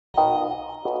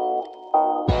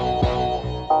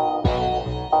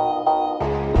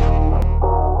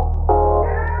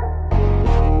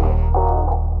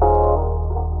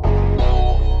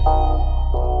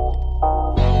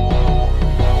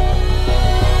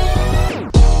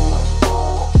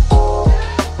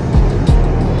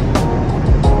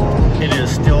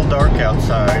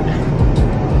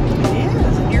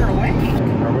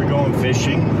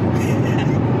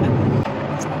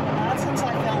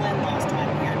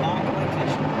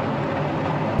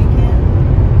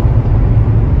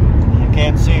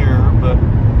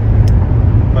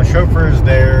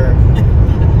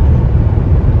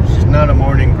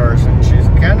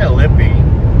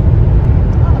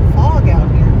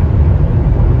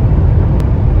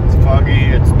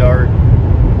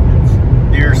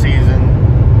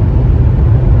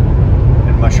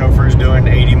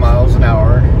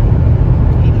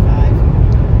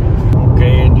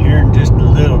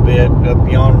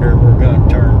yonder, we're going to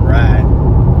turn right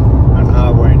on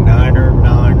Highway 9er.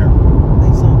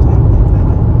 Please don't talk like that.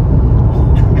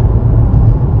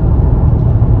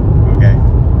 Okay.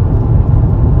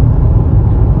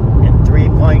 In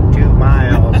 3.2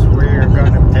 miles, we're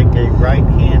going to take a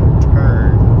right-hand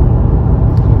turn.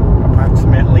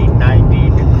 Approximately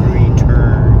 90-degree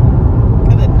turn.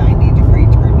 Got a 90-degree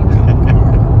turn in your car.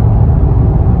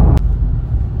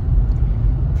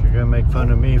 If you're going to make fun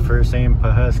of me for saying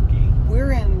Pawhuska,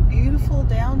 We're in beautiful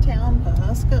downtown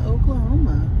Pawhuska,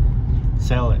 Oklahoma.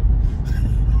 sell it.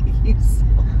 You saw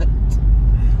it.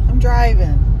 I'm driving.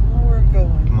 I know where I'm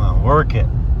going. Come on, work it.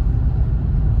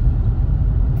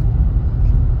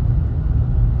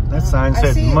 That sign I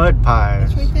says see it. mud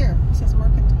pies. It's right there. It says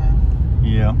Mercantile.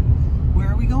 Yeah. Where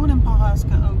are we going in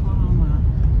Pawhuska, Oklahoma?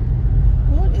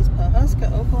 What is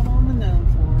Pawhuska, Oklahoma known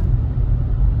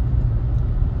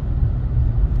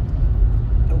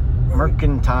for? Oh,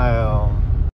 Mercantile.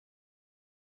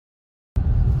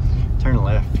 Turn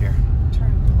left here.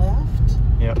 turn left.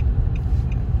 Yep.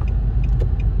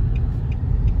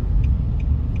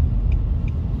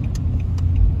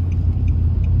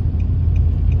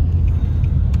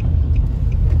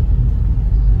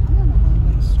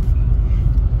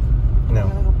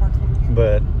 No.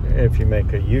 But if you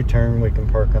make a U-turn, we can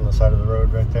park on the side of the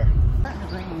road right there.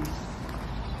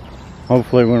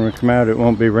 Hopefully when we come out it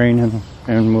won't be raining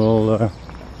and we'll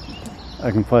I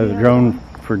can fly the drone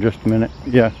for just a minute.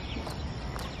 Yeah.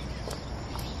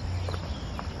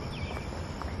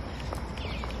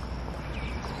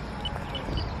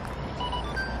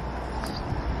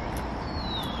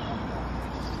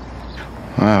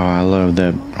 Wow, I love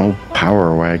that old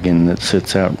power wagon that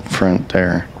sits out front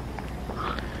there.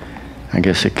 I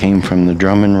guess it came from the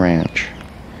Drummond Ranch.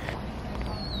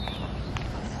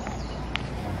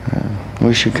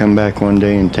 We should come back one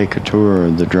day and take a tour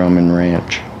of the Drummond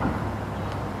Ranch.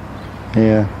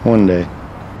 Yeah, one day.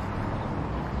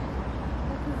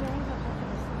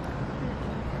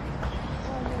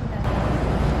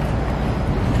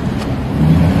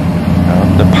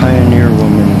 The Pioneer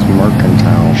Woman's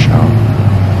Mercantile Shop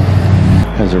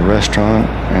has a restaurant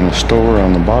and a store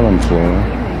on the bottom floor.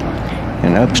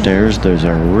 And upstairs, there's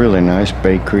a really nice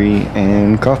bakery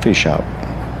and coffee shop.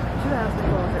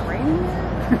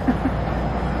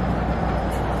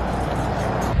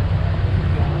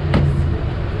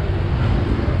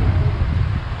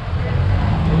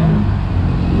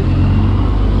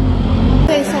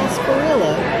 They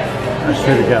sarsaparilla. I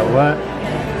should have got what?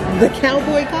 The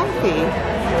cowboy coffee.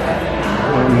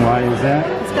 And why is that?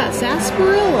 It's got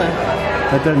sarsaparilla.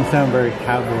 That doesn't sound very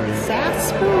cowboy.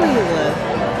 Sarsaparilla.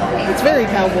 It's very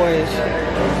cowboyish.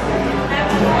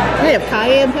 I have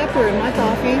cayenne pepper in my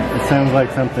coffee. It sounds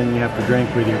like something you have to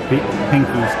drink with your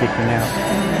pinky sticking out.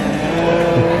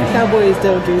 Cowboys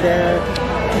don't do that.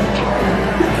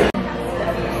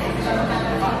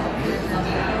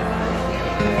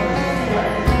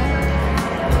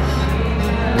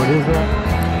 What is that?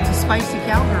 It's a spicy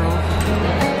cowgirl.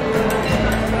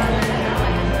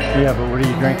 Yeah, but what are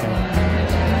you drinking?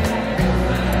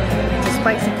 It's a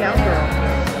spicy cowgirl.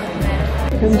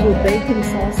 It comes with bacon,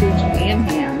 sausage, and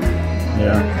ham.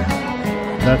 Yeah,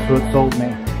 that's what sold me.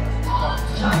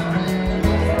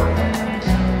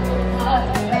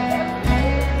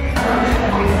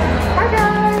 Hi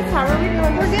guys, how are we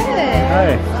doing? We're good. Hi.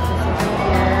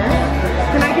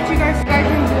 Can I get you guys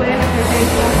rooms away if there's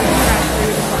anything else to scratch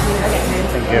through? Just let me know. Okay.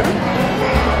 Thank you.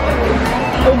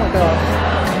 Oh my god.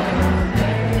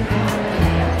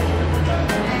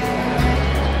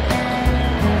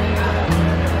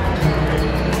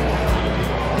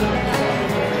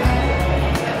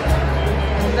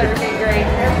 Everything great.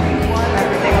 Everything was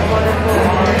wonderful.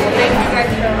 Thank you guys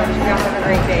so much. You guys have a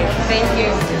great day. Thank you.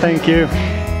 Thank you.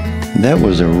 That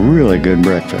was a really good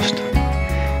breakfast.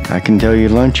 I can tell you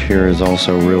lunch here is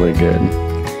also really good.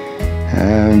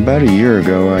 About a year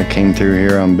ago, I came through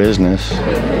here on business. You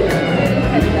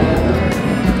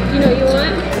know what you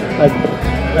want?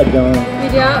 I don't. You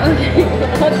do? Okay.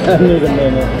 I need a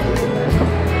minute.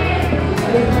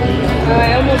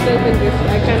 I almost opened this.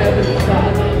 I kind of opened this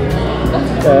sauce.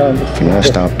 And I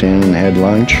stopped in and had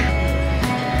lunch.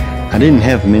 I didn't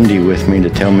have Mindy with me to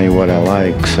tell me what I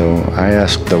like, so I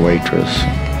asked the waitress.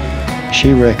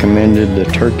 She recommended the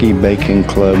Turkey Bacon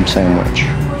Club sandwich.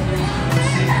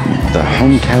 The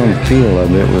hometown feel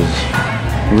of it was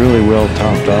really well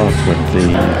topped off with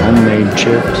the homemade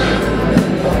chips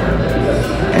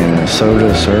and the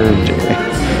soda served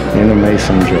in a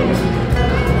mason jar.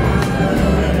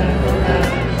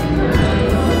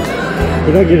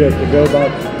 Could I get a to-go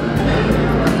box?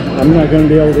 I'm not going to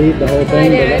be able to eat the whole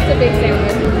thing. I know, it's a big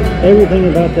sandwich. Everything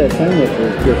about that sandwich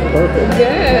was just perfect. Good.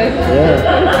 Yeah.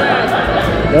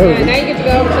 That was, Yeah, now you get to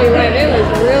go over to your right. It was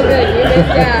real good. You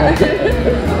missed out. Do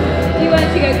you want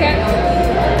to go catch?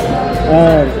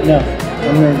 no.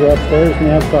 I'm going to go upstairs and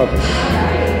have coffee.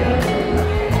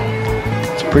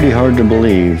 It's pretty hard to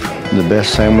believe the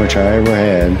best sandwich I ever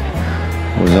had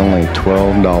was only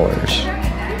 $12.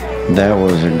 That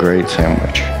was a great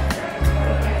sandwich.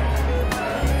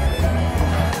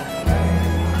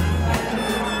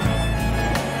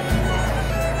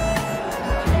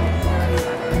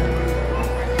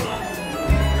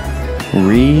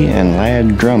 Ree and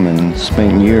Lad Drummond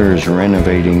spent years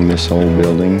renovating this old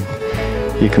building.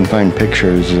 You can find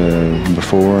pictures of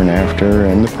before and after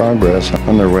and the progress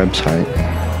on their website.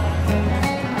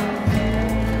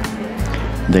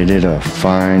 They did a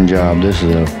fine job. This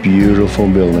is a beautiful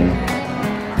building.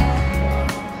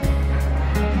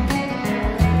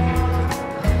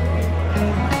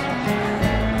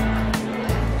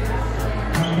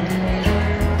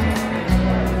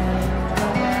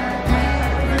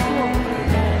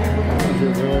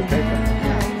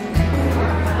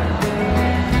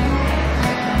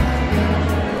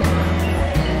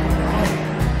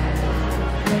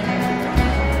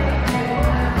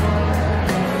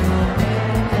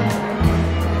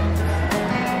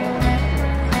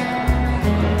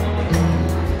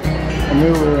 I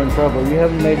knew we were in trouble. You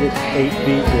haven't made it 8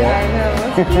 feet yet. I know.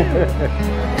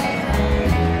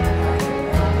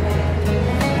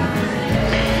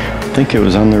 I think it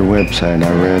was on their website.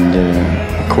 I read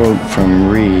a quote from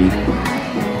Ree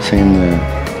saying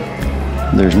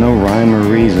that there's no rhyme or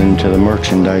reason to the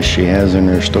merchandise she has in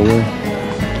her store.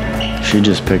 She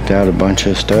just picked out a bunch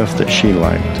of stuff that she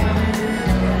liked.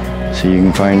 So you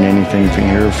can find anything from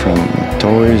here, from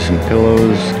toys and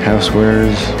pillows,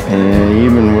 housewares, and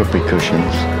even whoopee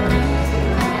cushions.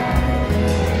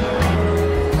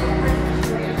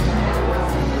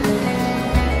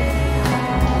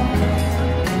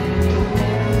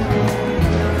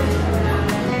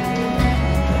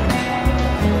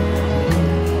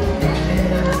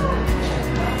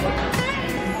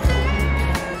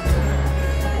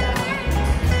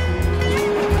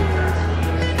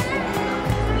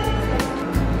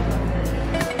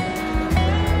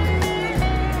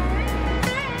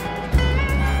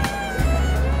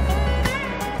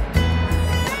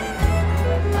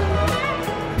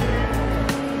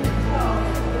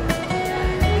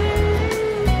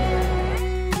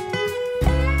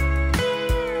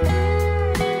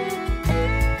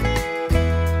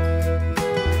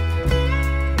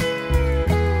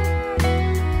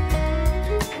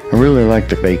 I really like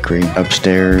the bakery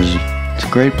upstairs. It's a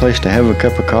great place to have a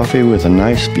cup of coffee with a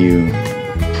nice view.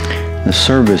 The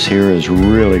service here is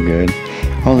really good.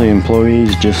 All the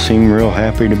employees just seem real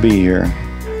happy to be here.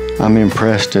 I'm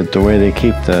impressed at the way they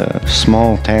keep the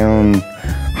small town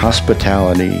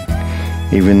hospitality,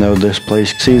 even though this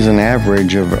place sees an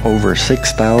average of over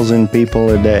 6,000 people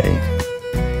a day.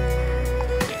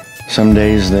 Some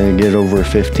days they get over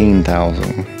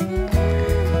 15,000.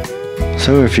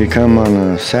 So if you come on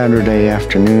a Saturday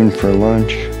afternoon for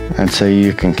lunch, I'd say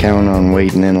you can count on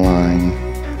waiting in line.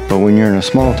 But when you're in a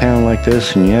small town like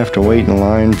this and you have to wait in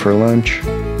line for lunch,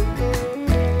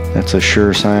 that's a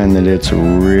sure sign that it's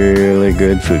really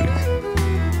good food.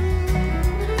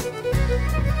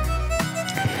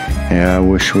 Yeah, I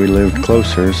wish we lived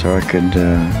closer so I could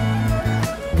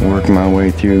work my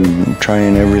way through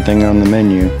trying everything on the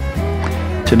menu.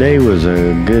 Today was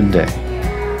a good day.